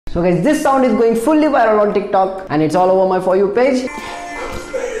So guys, this sound is going fully viral on TikTok and it's all over my For You page.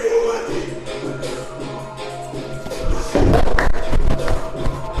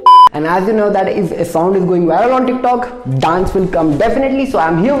 And as you know that if a sound is going viral on TikTok, dance will come definitely. So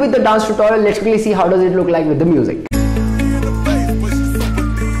I'm here with the dance tutorial. Let's quickly see how does it look like with the music.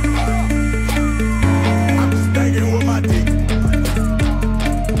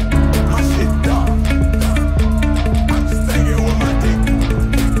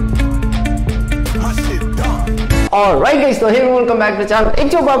 Alright guys, so here we welcome back to the channel.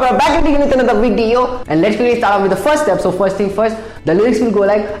 It's your Abraar back again with another video. And let's quickly start off with the first step. So first thing first, the lyrics will go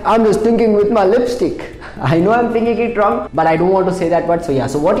like, I'm just thinking with my lipstick. I know I'm thinking it wrong, but I don't want to say that word. So yeah,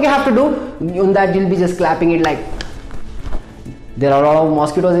 so what you have to do, on that you'll be just clapping it like, there are a lot of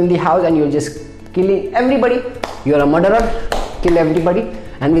mosquitoes in the house and you're just killing everybody. You're a murderer, kill everybody.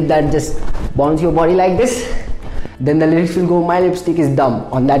 And with that just bounce your body like this. Then the lyrics will go, my lipstick is dumb.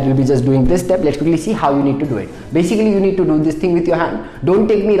 On that you'll be just doing this step. Let's quickly see how you need to do it. Basically you need to do this thing with your hand. Don't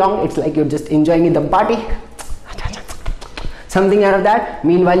take me wrong, it's like you're just enjoying in the party. Something out of that.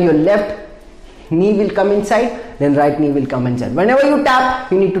 Meanwhile your left knee will come inside, then right knee will come inside. Whenever you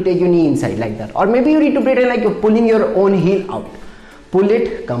tap, you need to take your knee inside like that. Or maybe you need to pretend like you're pulling your own heel out. Pull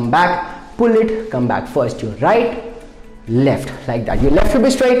it, come back, pull it, come back. First your right, left, like that. Your left will be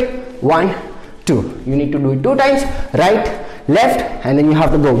straight, 1, 2. You need to do it 2 times, right, left, and then you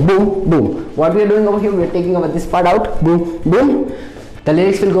have to go boom, boom. What we are doing over here, we are taking over this part out, boom, boom. The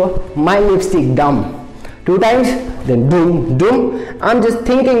lyrics will go, my lipstick dumb. 2 times, then boom, boom. I'm just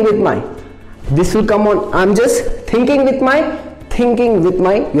thinking with my. This will come on, I'm just thinking with my,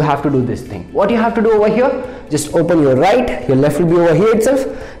 you have to do this thing. What you have to do over here, just open your right, your left will be over here itself,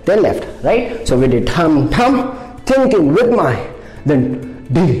 then left, right? So we did hum, thinking with my, then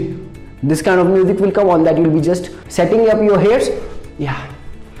D. This kind of music will come on that you'll be just setting up your hairs. Yeah,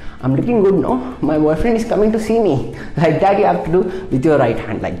 I'm looking good, no? My boyfriend is coming to see me. Like that you have to do with your right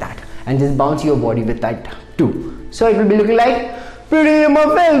hand like that. And just bounce your body with that too. So it will be looking like, pretty in my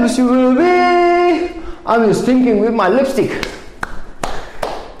face you will be. I'm just thinking with my lipstick.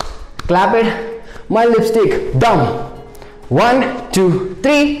 Clap it. My lipstick, dumb. 1, 2,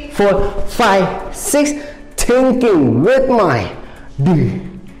 3, 4, 5, 6. Thinking with my D.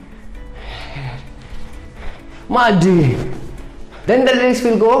 My D. Then the lyrics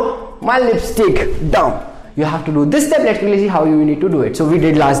will go, my lipstick dumb. You have to do this step. Let's quickly see how you need to do it. So we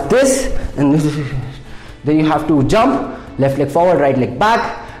did last this, and then you have to jump, left leg forward, right leg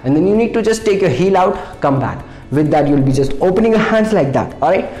back, and then you need to just take your heel out, come back. With that you'll be just opening your hands like that.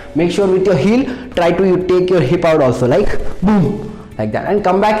 Alright, make sure with your heel try to you take your hip out also, like boom, like that, and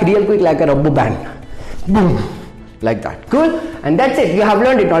come back real quick like a rubber band, boom, like that. Cool. And that's it, you have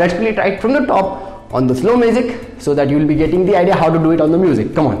learned it. Now let's quickly try it from the top on the slow music so that you will be getting the idea how to do it on the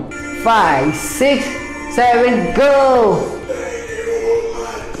music. Come on. 5, 6, 7, go.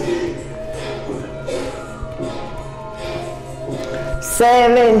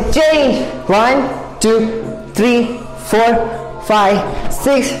 Seven, change. 1, 2, 3, 4, 5,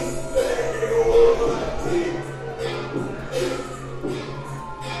 6.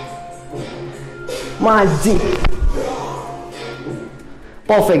 My D.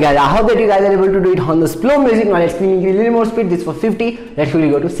 Perfect guys, I hope that you guys are able to do it on the slow music. Now let's give you a little more speed. This for 50, let's really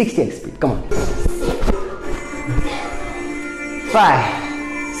go to 60x speed. Come on.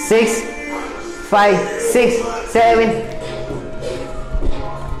 5, 6, 5, 6, 7.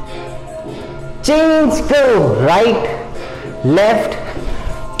 Change, go. Right, left,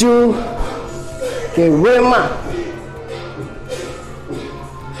 2. Okay, Rima.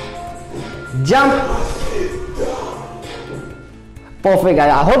 Jump. Perfect guys,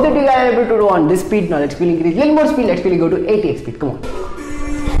 I hope that you guys are able to do on this speed. Now let's quickly increase a little more speed. Let's quickly go to 80x speed. Come on.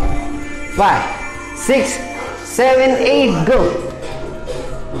 5, 6, 7, 8, go.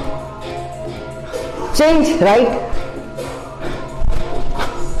 Change, right.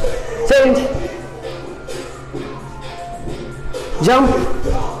 Change. Jump.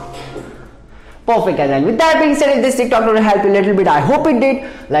 Perfect guys, and with that being said, if this TikTok tutorial helped you a little bit, I hope it did.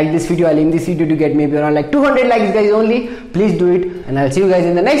 Like this video, I'll aim this video to get maybe around like 200 likes guys only. Please do it, and I'll see you guys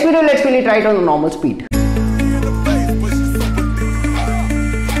in the next video. Let's really try it on the normal speed.